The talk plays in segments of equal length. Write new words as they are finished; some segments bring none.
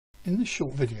In this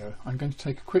short video, I'm going to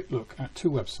take a quick look at two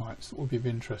websites that will be of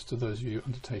interest to those of you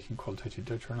undertaking qualitative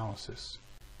data analysis.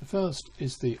 The first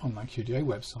is the online QDA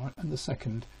website, and the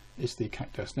second is the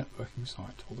CACDAS networking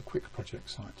site, or the Quick Project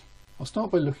site. I'll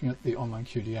start by looking at the online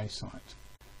QDA site.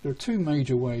 There are two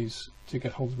major ways to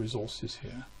get hold of resources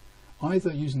here,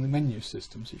 either using the menu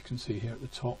systems that you can see here at the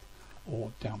top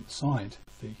or down the side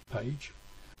of the page,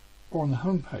 or on the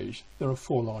home page there are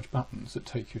four large buttons that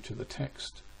take you to the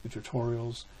text, the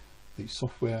tutorials, the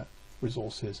software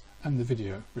resources and the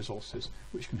video resources,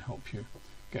 which can help you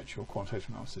get your quantitative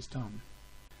analysis done.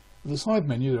 At the side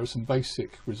menu there are some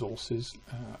basic resources,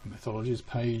 a methodologies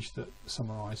page that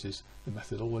summarises the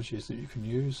methodologies that you can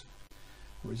use,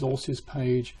 a resources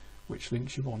page which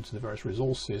links you on to the various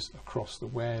resources across the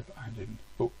web and in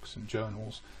books and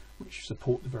journals which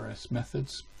support the various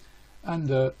methods, and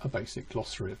a basic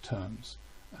glossary of terms.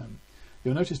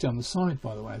 You'll notice down the side,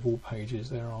 by the way, of all pages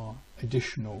there are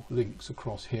additional links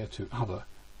across here to other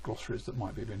glossaries that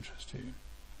might be of interest to you.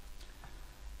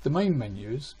 The main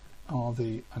menus are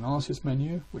the analysis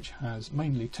menu, which has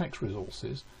mainly text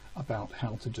resources about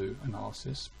how to do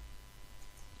analysis.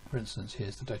 For instance,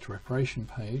 here's the data preparation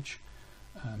page,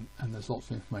 and there's lots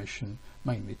of information,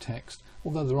 mainly text,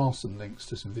 although there are some links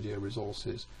to some video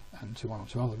resources and to one or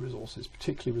two other resources,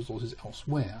 particularly resources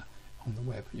elsewhere on the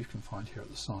web you can find here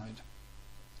at the side.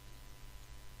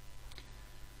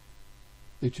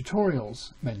 The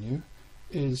tutorials menu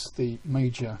is the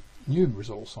major new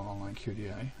resource on online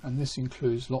QDA, and this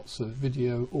includes lots of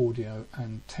video, audio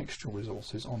and textual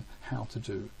resources on how to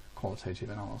do qualitative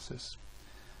analysis.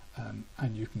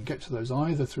 And you can get to those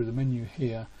either through the menu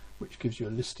here, which gives you a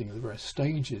listing of the various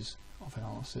stages of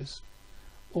analysis,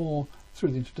 or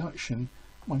through the introduction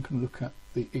one can look at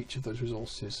each of those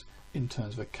resources in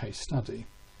terms of a case study.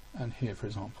 And here, for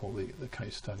example, the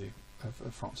case study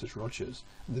of Frances Rogers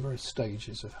and the various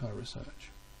stages of her research.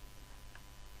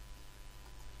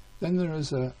 Then there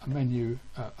is a menu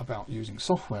about using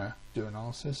software to do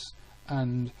analysis,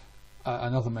 and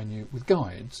another menu with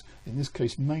guides, in this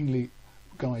case mainly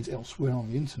guides elsewhere on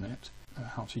the internet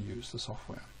how to use the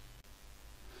software.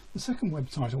 The second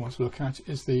website I want to look at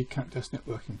is the CACDAS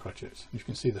networking project. You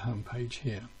can see the home page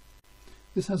here.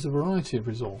 This has a variety of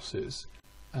resources,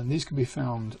 and these can be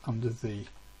found under the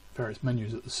various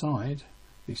menus at the side.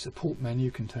 The support menu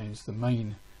contains the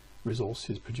main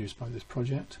resources produced by this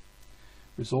project.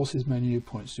 Resources menu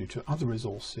points you to other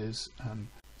resources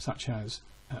such as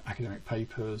academic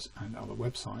papers and other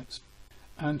websites.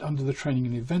 And under the training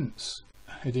and events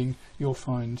heading you'll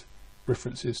find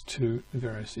references to the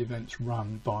various events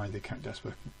run by the CACDAS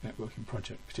networking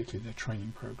project, particularly their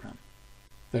training program.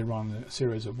 They run a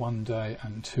series of 1-day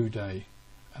and 2-day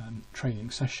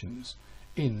training sessions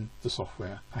in the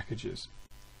software packages.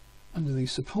 Under the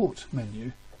support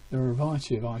menu there are a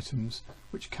variety of items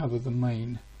which cover the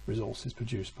main resources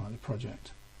produced by the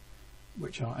project,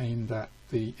 which are aimed at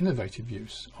the innovative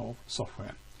use of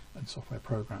software and software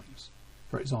programs.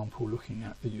 For example, looking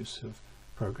at the use of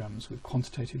programs with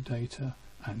quantitative data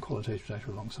and qualitative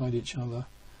data alongside each other,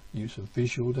 use of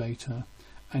visual data,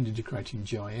 and integrating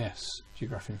GIS,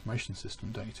 Geographic Information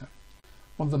System data.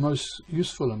 One of the most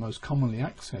useful and most commonly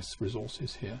accessed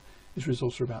resources here is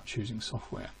resources about choosing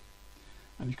software.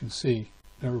 And you can see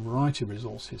there are a variety of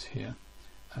resources here,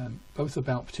 both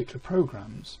about particular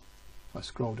programs. If I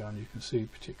scroll down you can see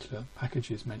particular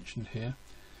packages mentioned here,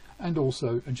 and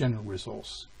also a general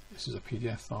resource. This is a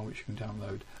PDF file which you can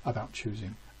download about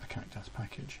choosing a CACDAS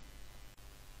package.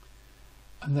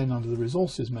 And then under the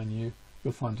resources menu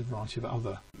you'll find a variety of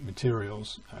other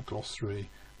materials, a glossary,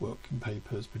 working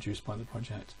papers produced by the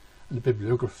project, and a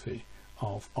bibliography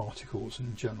of articles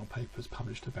and journal papers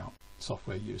published about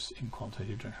software use in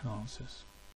quantitative data analysis.